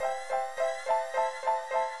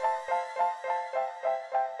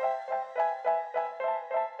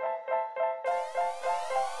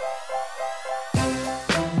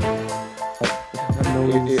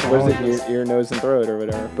nose. What is it? Ear, nose, and throat, or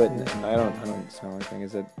whatever. But Yeah. I don't smell anything.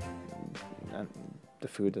 Is it? The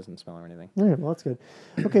food doesn't smell or anything. Yeah, well, that's good.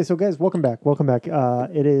 Okay, so guys, welcome back. Welcome back.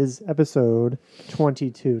 It is episode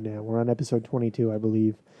 22 now. We're on episode 22, I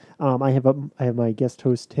believe. I have my guest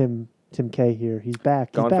host Tim K here. He's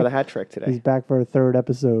back. Going for the hat trick today. He's back for a third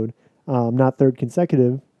episode. Not third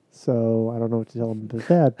consecutive, so I don't know what to tell him about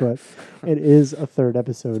that, but it is a third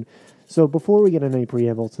episode. So before we get into any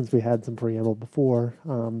preamble, since we had some preamble before,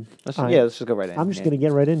 Let's just go right in. I'm just going to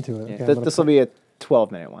get right into it. Yeah. Okay, This will be a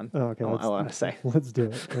 12-minute one. Oh, okay. I want to say. Let's do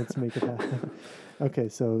it. Let's make it happen. Okay,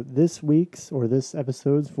 so this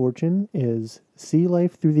episode's fortune is see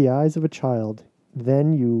life through the eyes of a child,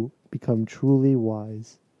 then you become truly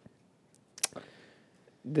wise.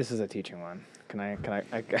 This is a teaching one. Can I I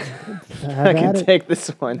Have can at it. take this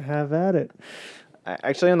one. Have at it.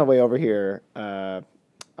 Actually, on the way over here,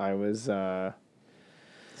 I was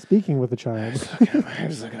Speaking with a child. I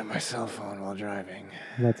was looking at my cell phone while driving.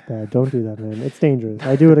 That's bad. Don't do that, man. It's dangerous.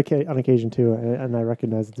 I do it on occasion too, and I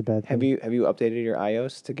recognize it's a bad thing. Have you updated your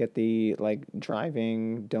iOS to get the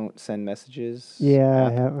driving don't send messages? Yeah,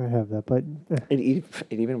 app? I have that, but It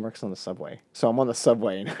even works on the subway. So I'm on the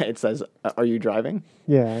subway and it says, "Are you driving?"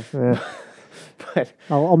 yeah. But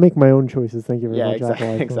I'll make my own choices. Thank you very much. Apple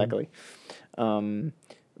iPhone. exactly.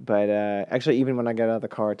 But actually, even when I got out of the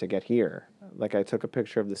car to get here, I took a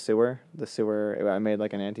picture of the sewer. I made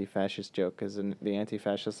an anti-fascist joke because the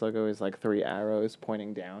anti-fascist logo is 3 arrows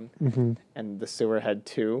pointing down, and the sewer had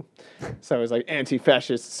 2. So I was like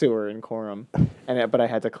anti-fascist sewer in quorum, but I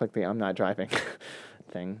had to click the "I'm not driving"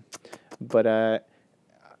 thing. But a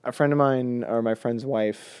friend of mine, or my friend's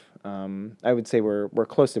wife, I would say we're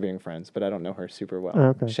close to being friends, but I don't know her super well.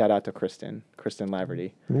 Okay. Shout out to Kristen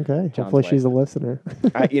Laverty. Okay. John's Hopefully she's a wife. listener.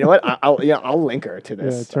 You know what? I'll link her to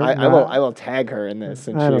this. Yeah, I will tag her in this,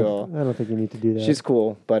 and I she'll. don't think you need to do that. She's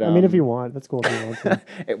cool, but I mean, if you want, that's cool if you want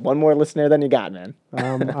to. one more listener than you got, man.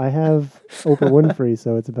 I have Oprah Winfrey,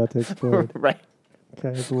 so it's about to explode. Right?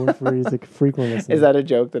 Okay, Oprah Winfrey is a frequent listener. Is that a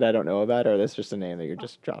joke that I don't know about, or that's just a name that you're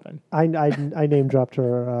just dropping? I name dropped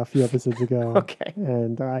her a few episodes ago. Okay.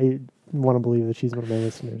 And I want to believe that she's one of my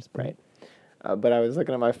listeners. But Right. But I was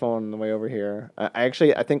looking at my phone on the way over here. I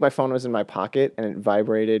think my phone was in my pocket, and it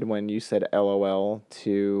vibrated when you said LOL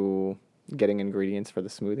to getting ingredients for the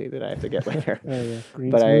smoothie that I have to get later. Oh yeah,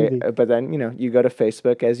 green smoothie. But then you go to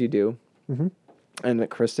Facebook as you do, Mhm. and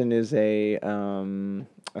Kristen is a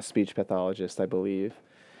speech pathologist, I believe,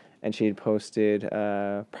 and she had posted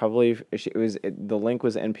the link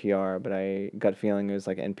was NPR, but I got feeling it was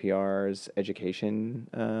NPR's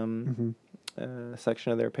education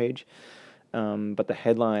section of their page. But the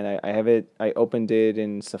headline, I opened it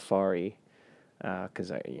in Safari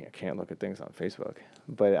because I can't look at things on Facebook.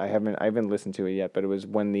 But I haven't listened to it yet. But it was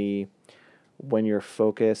when your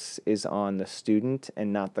focus is on the student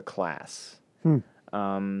and not the class. I'll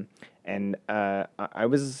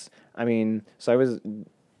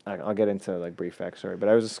get into brief backstory. But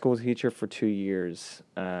I was a school teacher for 2 years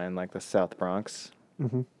in the South Bronx,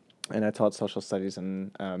 and I taught social studies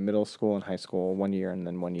in middle school and high school 1 year and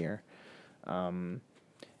then 1 year.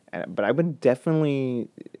 But I would definitely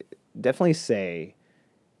say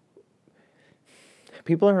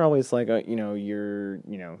people are always especially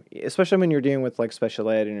when you're dealing with special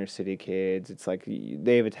ed inner city kids, it's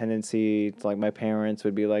they have a tendency. It's my parents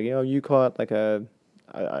would be you caught a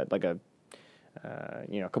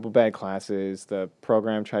couple bad classes. The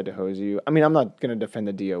program tried to hose you. I mean, I'm not gonna defend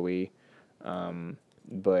the DOE,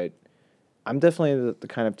 but I'm definitely the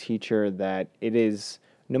kind of teacher that it is.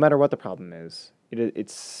 No matter what the problem is,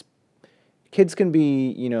 it's kids can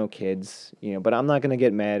be, kids, but I'm not going to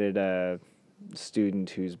get mad at a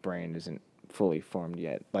student whose brain isn't fully formed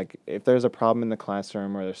yet. If there's a problem in the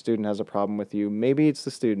classroom or the student has a problem with you, maybe it's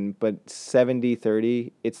the student, but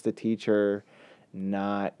 70-30, it's the teacher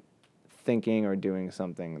not thinking or doing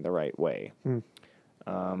something the right way. And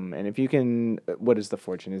if you can, what is the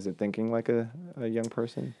fortune? Is it thinking like a young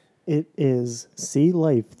person? It is see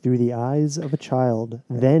life through the eyes of a child,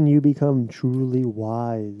 then you become truly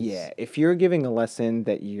wise. Yeah, if you're giving a lesson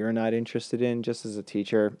that you're not interested in just as a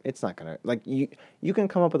teacher, it's not going to, you can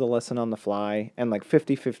come up with a lesson on the fly and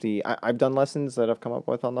 50-50. I've done lessons that I've come up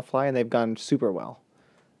with on the fly and they've gone super well.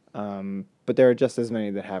 But there are just as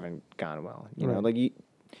many that haven't gone well.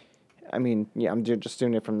 I'm just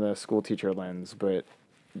doing it from the school teacher lens, but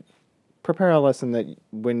prepare a lesson that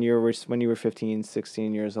when you were 15,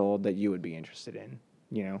 16 years old that you would be interested in,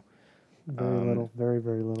 Very little, very,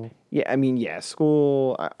 very little. Yeah,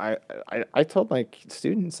 school, I told my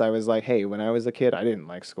students, I was hey, when I was a kid, I didn't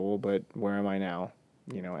like school, but where am I now?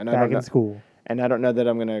 And Back in school. and I don't know that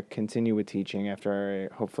I'm going to continue with teaching after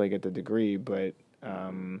I hopefully get the degree, but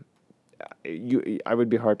I would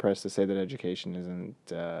be hard pressed to say that education isn't.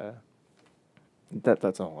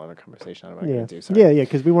 That's a whole other conversation. I'm not Yeah. going to do. Sorry. Yeah,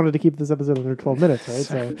 because we wanted to keep this episode under 12 minutes, right?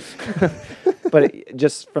 So, But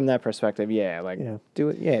just from that perspective, like Yeah. do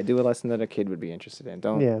it. Yeah, do a lesson that a kid would be interested in.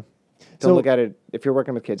 Don't yeah. don't look at it if you're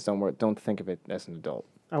working with kids. Don't think of it as an adult.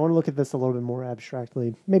 I want to look at this a little bit more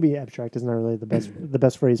abstractly. Maybe abstract is not really the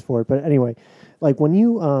best phrase for it, but anyway, like when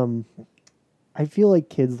you I feel like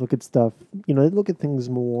kids look at stuff, they look at things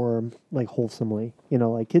more like wholesomely.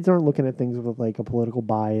 Like kids aren't looking at things with like a political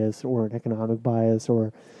bias or an economic bias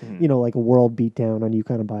or, like a world beat down on you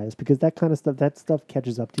kind of bias, because that stuff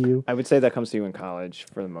catches up to you. I would say that comes to you in college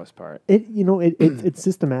for the most part. It's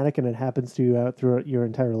systematic and it happens to you throughout your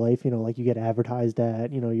entire life. Like you get advertised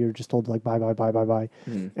at, you're just told like buy,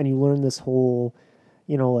 and you learn this whole,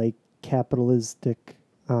 like capitalistic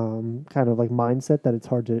kind of like mindset that it's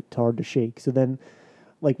hard to shake. So then,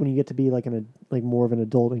 like when you get to be like more of an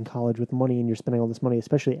adult in college with money, and you're spending all this money,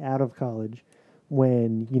 especially out of college,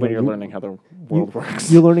 when you're learning how the world works,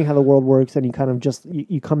 you're learning how the world works, and you kind of just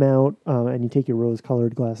you come out and you take your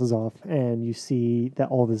rose-colored glasses off, and you see that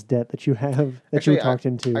all this debt that you have that you were talked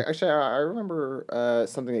into. I remember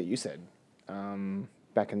something that you said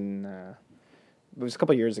back in. It was a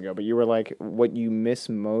couple of years ago, but you were like, what you miss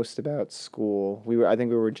most about school. I think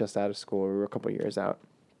we were just out of school. We were a couple of years out.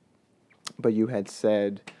 But you had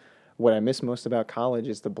said, what I miss most about college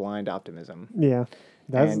is the blind optimism. Yeah.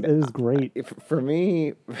 It is great. For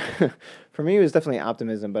me, it was definitely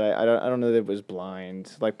optimism, but I don't know that it was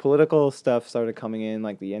blind. Like political stuff started coming in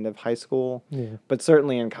like the end of high school. Yeah. But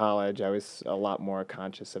certainly in college, I was a lot more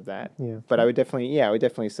conscious of that. Yeah. But I would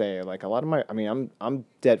definitely say like a lot of I'm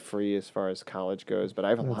debt free as far as college goes, but I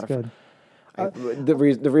have a lot of. Good. The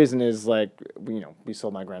reason is like we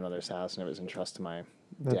sold my grandmother's house and it was in trust to my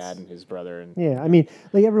dad and his brother. And yeah, I mean,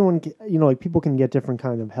 like everyone, like people can get different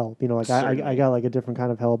kind of help. Like I got like a different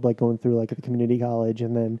kind of help, like going through like a community college,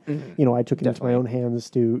 and then I took it into my own hands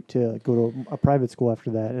to go to a private school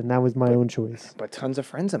after that, and that was my own choice. But tons of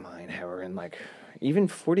friends of mine who are in like even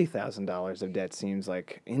 $40,000 of debt seems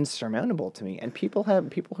like insurmountable to me. And people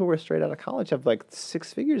who were straight out of college have like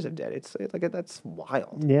 6 figures of debt. It's like that's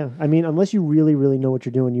wild. Yeah, I mean, unless you really, really know what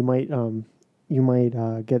you're doing, you might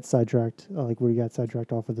get sidetracked, like we got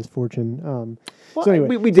sidetracked off of this fortune. Well, so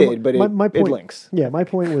anyway, we did, but my point, it links. Yeah, my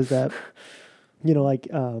point was that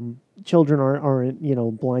children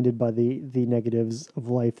aren't blinded by the negatives of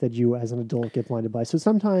life that you as an adult get blinded by. So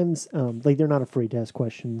sometimes like they're not afraid to ask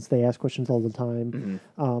questions. They ask questions all the time.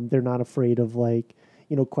 They're not afraid of like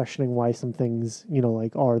questioning why some things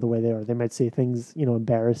like are the way they are. They might say things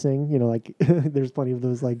embarrassing. Like there's plenty of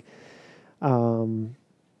those like I don't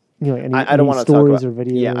want to talk about or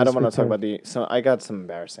videos. Yeah, I don't want to talk about So I got some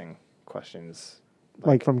embarrassing questions.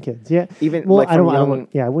 Like from kids, yeah. Even well, like from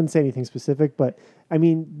I wouldn't say anything specific, but I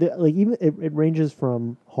mean, even it ranges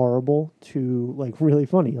from horrible to like really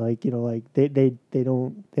funny. Like like they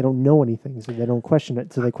don't know anything, so they don't question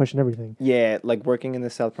it, so they question everything. Yeah, like working in the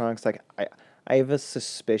South Bronx, like I have a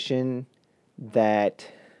suspicion that.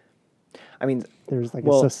 I mean, there's like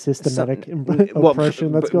a systematic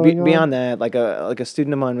oppression that's going on. Beyond that, like a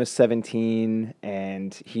student of mine was 17,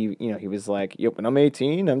 and he was like, "Yep, when I'm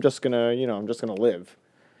 18, I'm just gonna live."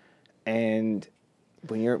 And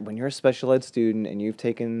when you're a special ed student and you've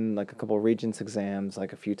taken like a couple of Regents exams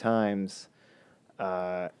like a few times,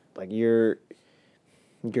 like your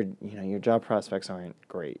job prospects aren't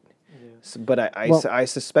great. Yeah. So, but I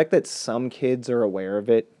suspect that some kids are aware of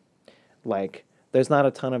it, like. There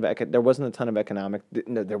wasn't a ton of economic.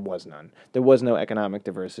 No, there was none. There was no economic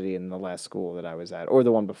diversity in the last school that I was at, or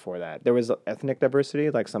the one before that. There was ethnic diversity.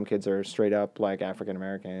 Like some kids are straight up like African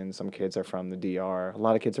American. Some kids are from the DR. A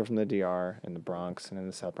lot of kids are from the DR in the Bronx and in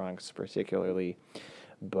the South Bronx particularly.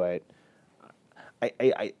 But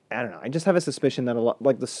I don't know. I just have a suspicion that a lot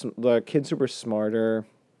like the kids who were smarter,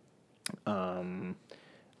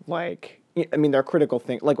 like. I mean, they're critical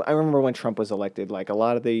things. Like, I remember when Trump was elected, like, a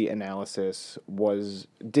lot of the analysis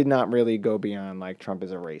did not really go beyond, like, Trump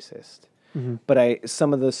is a racist. Mm-hmm. But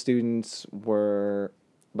some of the students would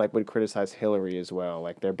criticize Hillary as well.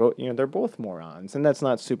 Like, they're both morons. And that's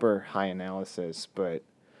not super high analysis, but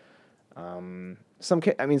some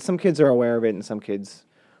kids are aware of it and some kids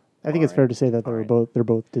I think it's fair to say that they're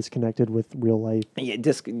both disconnected with real life. Yeah,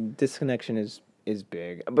 disconnection is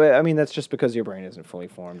big, but I mean that's just because your brain isn't fully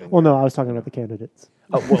formed. Well, no, I was talking about the candidates.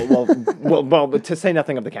 Oh well, but to say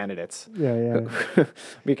nothing of the candidates. Yeah.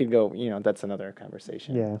 We could go. That's another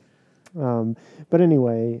conversation. Yeah, but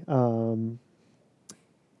anyway,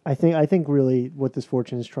 I think really what this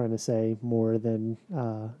fortune is trying to say more than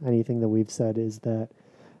anything that we've said is that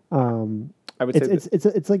um, I would say.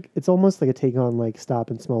 it's almost like a take on like Stop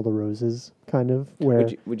and Smell the Roses kind of where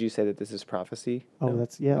Would you say that this is prophecy? oh though?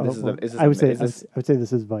 that's yeah This is well, is this I would say is this I would say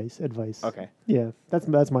this is advice okay? yeah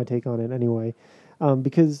that's my take on it anyway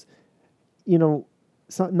because you know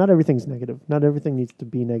not everything's negative, not everything needs to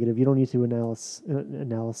be negative. You don't need to analyze.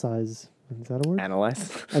 Is that a word?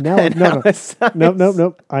 Analyze. No, no. Analyze.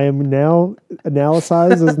 Nope. I am now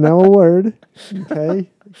analyze is now a word. Okay,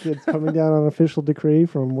 it's coming down on official decree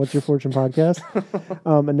from What's Your Fortune podcast.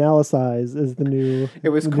 Analyze is the new. It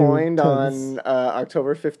was the new coined tense. on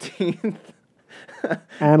October 15th.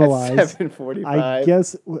 Analyze. At 7:45. I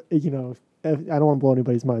guess I don't want to blow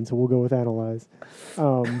anybody's mind, so we'll go with analyze.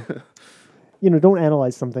 Don't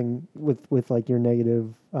analyze something with like your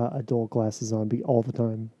negative adult glasses on all the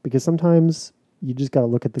time because sometimes you just got to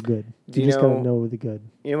look at the good. Do You you just got to know? know the good.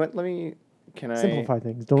 You know what? Can I Simplify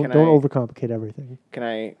things. Don't can don't I- overcomplicate everything. can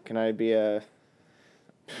I be a?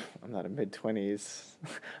 I'm not a mid-20s.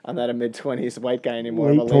 I'm not a mid-20s white guy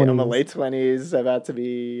anymore. Late I'm a 20s. late 20s, about to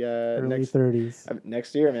be Early 30s.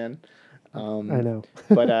 next year, man. I know.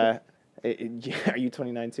 But are you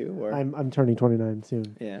 29 too? Or I'm turning 29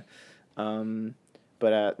 soon. yeah.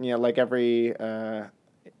 But like every I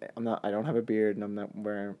don't have a beard and I'm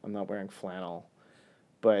not wearing flannel.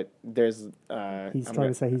 But there's He's trying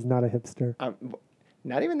to say he's not a hipster.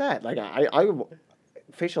 not even that. Like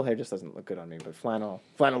facial hair just doesn't look good on me, but flannel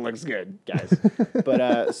looks good, guys.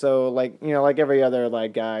 But so like every other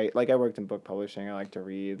like guy, like I worked in book publishing. I like to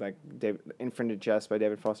read like Infinite Jest by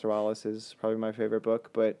David Foster Wallace is probably my favorite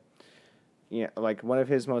book, but yeah, like one of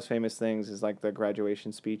his most famous things is like the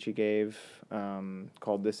graduation speech he gave,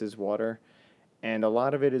 called "This Is Water," and a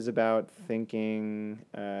lot of it is about thinking.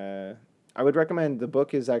 I would recommend the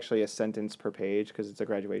book is actually a sentence per page because it's a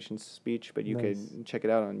graduation speech, but you Nice. could check it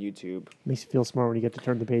out on YouTube. Makes you feel smart when you get to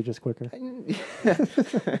turn the pages quicker.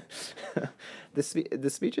 The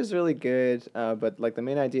speech is really good, but like the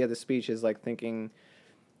main idea of the speech is like thinking,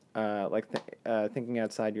 thinking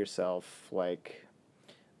outside yourself, like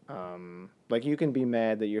you can be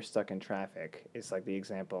mad that you're stuck in traffic. It's like the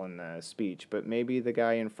example in the speech, but maybe the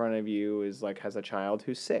guy in front of you has a child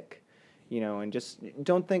who's sick, and just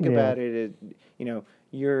don't think about it.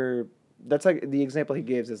 That's like the example he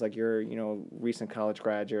gives is like you're, recent college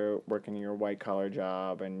grad, you're working in your white collar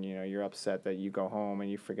job and, you're upset that you go home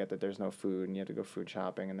and you forget that there's no food and you have to go food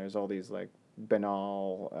shopping and there's all these like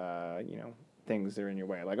banal, things that are in your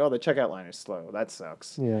way. Like, oh, the checkout line is slow. That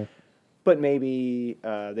sucks. Yeah. But maybe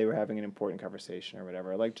they were having an important conversation or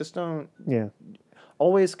whatever. Like, just don't Yeah.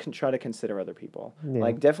 always try to consider other people. Yeah.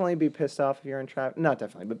 Like, definitely be pissed off if you're in traffic. Not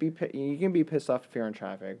definitely, but you can be pissed off if you're in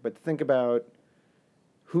traffic. But think about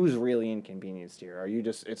who's really inconvenienced here. Are you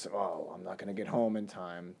just, I'm not going to get home in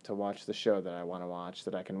time to watch the show that I want to watch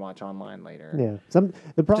that I can watch online later. Yeah.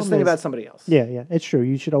 The problem Just think is, about somebody else. Yeah, it's true.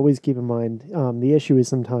 You should always keep in mind. The issue is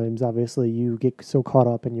sometimes, obviously, you get so caught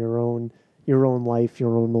up in your own life,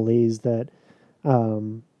 your own malaise that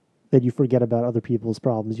that you forget about other people's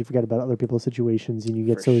problems. You forget about other people's situations, and you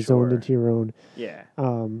get For so zoned sure. into your own. Yeah.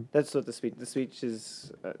 Um, That's what the speech is,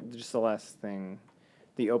 just the last thing.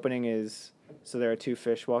 The opening is, so there are two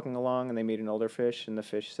fish walking along, and they meet an older fish, and the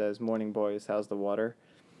fish says, "Morning, boys. How's the water?"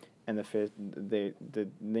 And the fish, they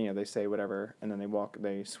say whatever, and then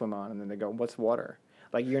they swim on, and then they go, "What's water?"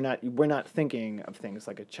 Like we're not thinking of things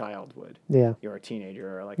like a child would. yeah, You're a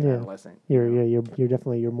teenager or like an Yeah. adolescent. you're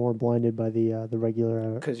definitely you're more blinded by the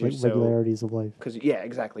regularities of life. Because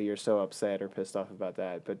exactly. You're so upset or pissed off about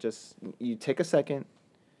that, but just you take a second.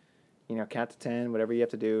 Count to 10, whatever you have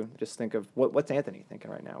to do. Just think of what's Anthony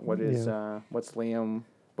thinking right now. What is what's Liam?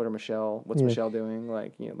 What are Michelle? What's Yeah. Michelle doing?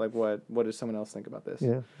 Like what does someone else think about this?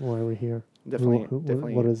 Yeah, why we're here. Definitely,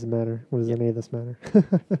 Definitely. What does it matter? What does any of this matter?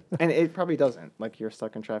 And it probably doesn't. Like you're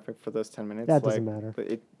stuck in traffic for those 10 minutes. That doesn't matter.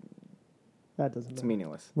 But That doesn't it's matter.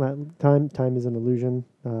 meaningless. Well, time is an illusion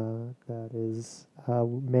that is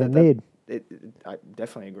man-made. I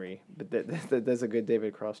definitely agree. But there's a good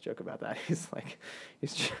David Cross joke about that. He's like,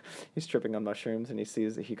 he's tripping on mushrooms and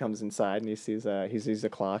he comes inside and he sees the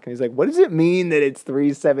clock and he's like, what does it mean that it's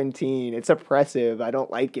 3:17? It's oppressive. I don't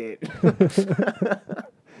like it.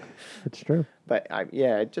 It's true. But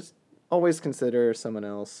just always consider someone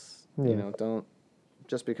else. Yeah. Don't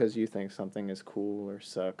just because you think something is cool or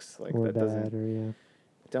sucks like Or that bad, doesn't. or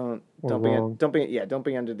Don't Or be wrong. don't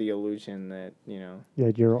be under the illusion that yeah,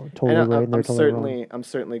 you're totally And right. And they're totally wrong. I'm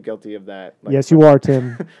certainly guilty of that. Like, Yes, you are,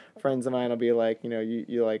 Tim. Friends of mine will be like,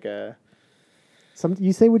 you like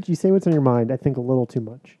You say what's on your mind. I think a little too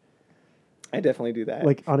much. I definitely do that.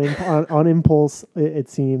 Like on impulse, it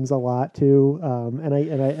seems a lot too. And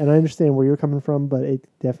I understand where you're coming from, but it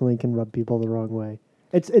definitely can rub people the wrong way.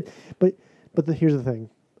 Here's the thing.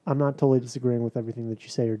 I'm not totally disagreeing with everything that you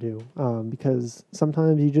say or do, because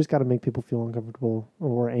sometimes you just got to make people feel uncomfortable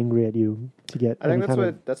or angry at you to get. I think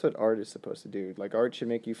that's what art is supposed to do. Like art should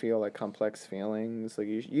make you feel like complex feelings. Like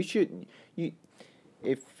you should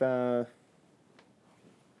if we're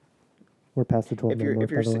past the 12-minute mark,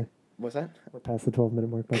 by the way. What's that? We're past the 12-minute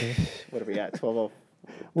mark, by the way. What are we at? 12.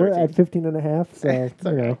 We're at 15 and a half, so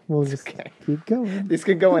okay. We'll just keep going. This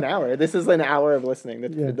could go an hour. This is an hour of listening.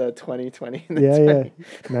 The 2020. Yeah.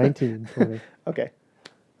 19, 20. Okay.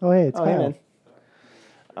 Oh, hey, it's Kyle. Hey,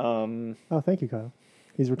 oh, thank you, Kyle.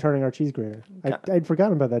 He's returning our cheese grater. I'd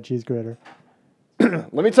forgotten about that cheese grater.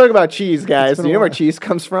 Let me talk about cheese, guys. Do you know where cheese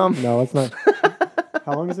comes from? No, it's not.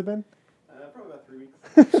 How long has it been? Probably about 3 weeks.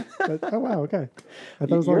 Oh, wow, okay. I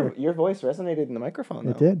thought it was longer. Your voice resonated in the microphone,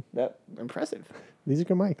 though. It did. That impressive. These are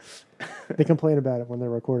good mics. They complain about it when they're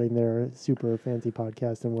recording their super fancy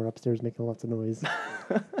podcast and we're upstairs making lots of noise.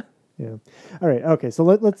 Yeah. All right. Okay. So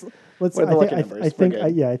let's. I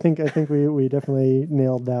think we definitely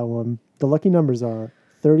nailed that one. The lucky numbers are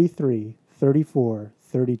 33, 34,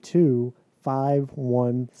 32, 5,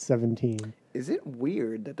 1, 17. Is it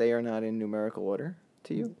weird that they are not in numerical order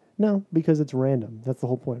to you? No, because it's random. That's the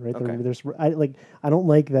whole point, right? Okay. I don't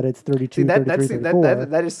like that it's 32, 33, 34.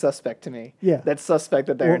 That is suspect to me. Yeah. That's suspect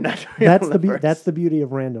that they're not. That's the beauty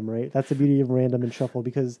of random, right? That's the beauty of random and shuffle,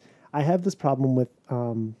 because I have this problem with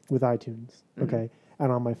iTunes, okay,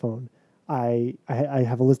 and on my phone. I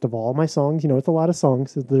have a list of all my songs. You know, it's a lot of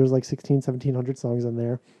songs. There's like 1,700 songs on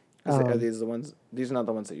there. Are these the ones? These are not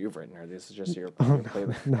the ones that you've written, or this is just your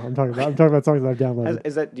playlist? No, I'm talking about songs that I've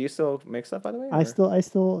downloaded. Do you still make stuff, by the way? I still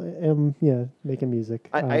am making music.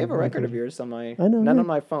 I have a record of yours on my on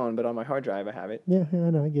my phone, but on my hard drive I have it. Yeah,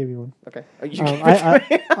 I know. I gave you one. Okay.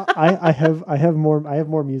 I have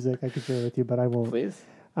more music I could share with you, but I won't. Please.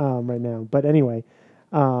 Right now, but anyway,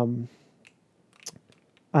 I'll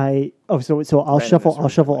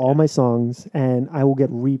shuffle all my songs, and I will get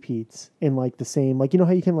repeats in like the same, like, you know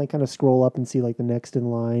how you can like kind of scroll up and see like the next in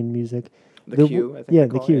line music. The queue, I think. Yeah,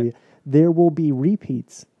 the queue. Yeah. There will be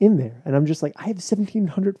repeats in there, and I'm just like, I have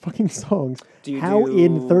 1,700 fucking songs. How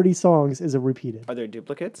in 30 songs is it repeated? Are there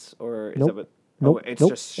duplicates, or is nope. that what? Nope. It's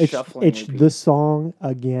just shuffling. It's the song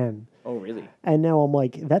again. Oh, really? And now I'm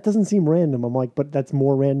like, that doesn't seem random. I'm like, but that's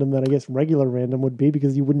more random than I guess regular random would be,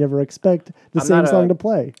 because you would never expect the same song to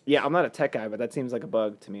play. Yeah, I'm not a tech guy, but that seems like a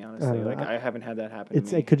bug to me, honestly. I haven't had that happen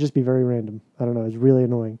to me. It could just be very random. I don't know. It's really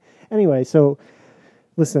annoying. Anyway, so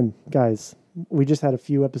listen, guys, we just had a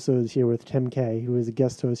few episodes here with Tim K, who is a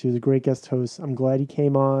guest host. He was a great guest host. I'm glad he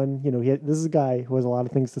came on. You know, this is a guy who has a lot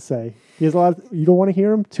of things to say. He has a lot. You don't want to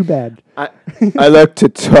hear him? Too bad. I like to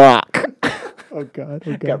talk. Oh God!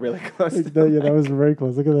 Got really close. That was very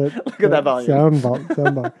close. Look at that. Look at that volume.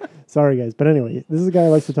 Sound bar. Sorry, guys, but anyway, this is a guy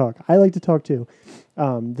who likes to talk. I like to talk too.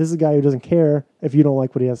 This is a guy who doesn't care if you don't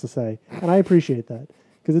like what he has to say, and I appreciate that,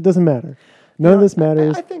 because it doesn't matter. None of this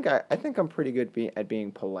matters. I think I'm pretty good at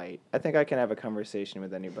being polite. I think I can have a conversation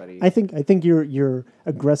with anybody. I think you're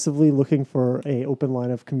aggressively looking for an open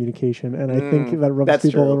line of communication, and I think that rubs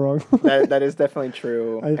people the wrong. that is definitely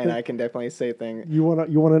true, and I can definitely say things. You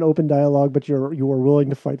want an open dialogue, but you are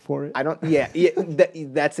willing to fight for it. I don't. Yeah.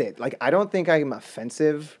 That's it. Like, I don't think I'm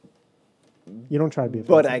offensive. You don't try to be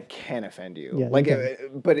offensive, but I can offend you. Yeah,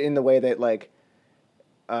 but in the way that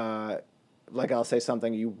like I'll say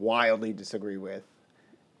something you wildly disagree with,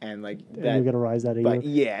 and like that, and you get a rise out of you.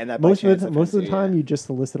 Yeah, and that most of the time you just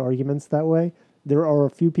solicit arguments that way. There are a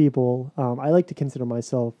few people. I like to consider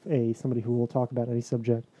myself somebody who will talk about any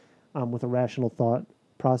subject with a rational thought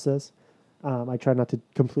process. I try not to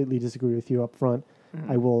completely disagree with you up front.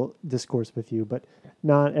 I will discourse with you, but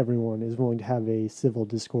not everyone is willing to have a civil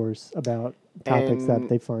discourse about topics that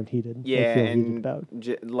they find heated. Yeah, feel heated about.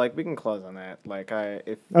 Like, we can close on that. Like,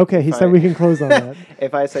 he said we can close on that.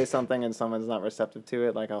 If I say something and someone's not receptive to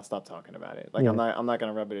it, like, I'll stop talking about it. Like, yeah. I'm not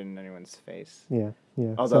gonna rub it in anyone's face. Yeah.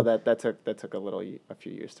 Although that took a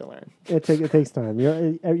few years to learn. It takes time.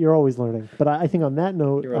 You're always learning. But I think on that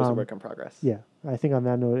note, you're always a work in progress. Yeah, I think on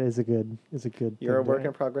that note is a good. You're a work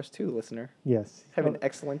in progress too, listener. Yes. Have an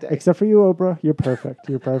excellent day. Except for you, Oprah. You're perfect.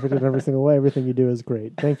 You're perfect in every single way. Everything you do is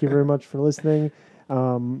great. Thank you very much for listening.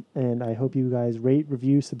 And I hope you guys rate,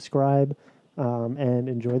 review, subscribe, and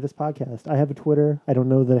enjoy this podcast. I have a Twitter. I don't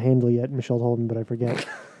know the handle yet, Michelle Holden, but I forget.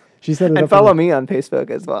 She said it. And follow me on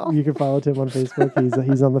Facebook as well. You can follow Tim on Facebook.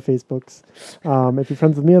 He's on the Facebooks. If you're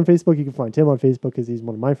friends with me on Facebook, you can find Tim on Facebook because he's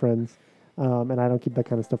one of my friends. and I don't keep that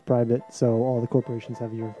kind of stuff private, so all the corporations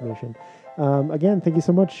have your information. Again, thank you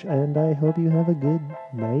so much, and I hope you have a good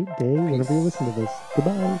night, day, whenever you listen to this.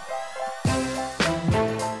 Goodbye.